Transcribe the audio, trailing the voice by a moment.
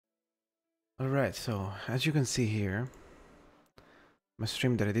Alright, so as you can see here, my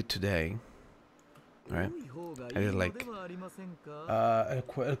stream that I did today, right? I did like 3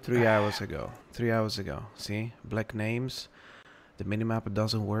 hours ago. 3 hours ago. See? Black names. The minimap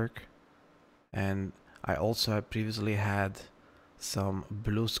doesn't work. And I also previously had some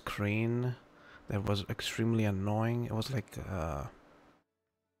blue screen that was extremely annoying. It was like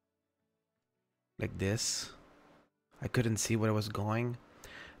this. I couldn't see where it was going.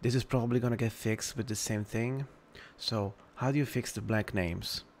 This is probably gonna get fixed with the same thing. So how do you fix the blank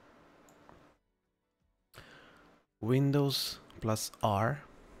names? Windows plus R,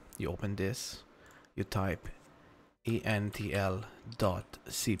 you open this, you type intl.cpl,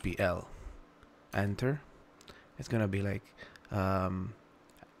 enter. It's gonna be like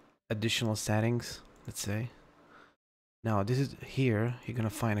additional settings, let's say. Now this is here, you're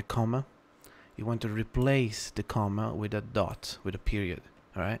gonna find a comma. You want to replace the comma with a dot, with a period,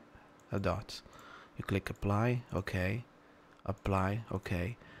 alright? A dot. You click apply, okay. Apply,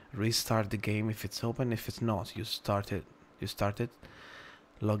 okay. Restart the game if it's open. If it's not, you start it.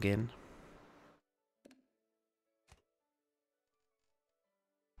 Log in.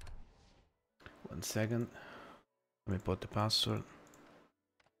 One second. Let me put the password.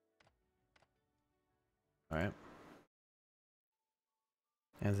 Alright.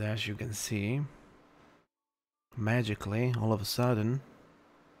 And as you can see, magically, all of a sudden,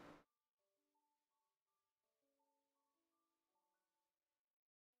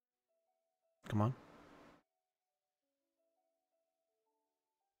 come on.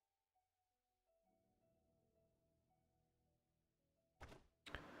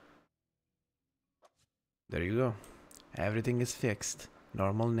 There you go. Everything is fixed.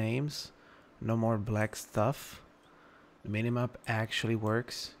 Normal names. No more black stuff. The minimap actually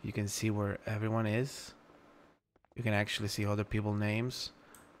works. You can see where everyone is. You can actually see other people's names.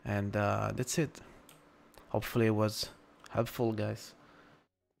 And that's it. Hopefully it was helpful, guys.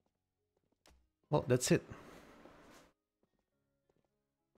 Well, that's it.